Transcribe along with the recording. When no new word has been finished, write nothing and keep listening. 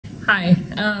Hi,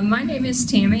 my name is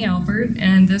Tammi Elbert,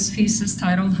 and this piece is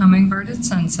titled Hummingbird at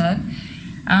Sunset.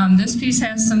 This piece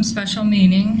has some special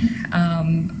meaning.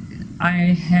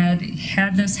 I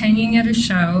had this hanging at a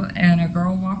show, and a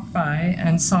girl walked by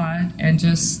and saw it and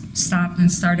just stopped and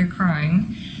started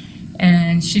crying.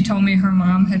 And she told me her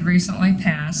mom had recently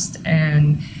passed,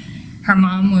 and her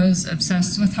mom was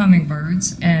obsessed with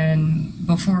hummingbirds, and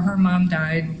before her mom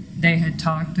died, they had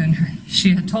talked, and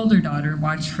she had told her daughter,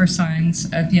 watch for signs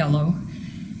of yellow.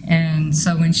 And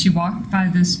so when she walked by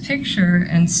this picture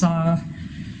and saw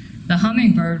the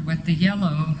hummingbird with the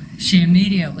yellow, she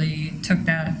immediately took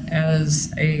that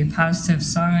as a positive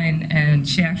sign, and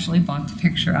she actually bought the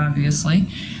picture, obviously.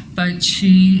 But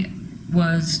she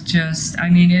was just, I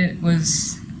mean, it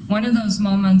was one of those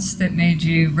moments that made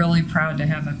you really proud to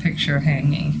have a picture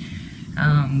hanging.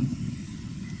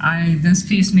 This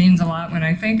piece means a lot. When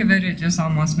I think of it, it just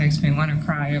almost makes me want to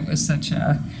cry. It was such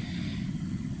a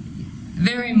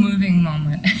very moving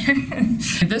moment.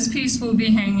 This piece will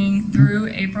be hanging through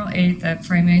April 8th at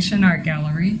Framations Art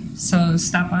Gallery. So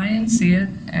stop by and see it,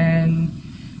 and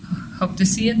hope to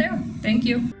see you there. Thank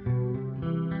you.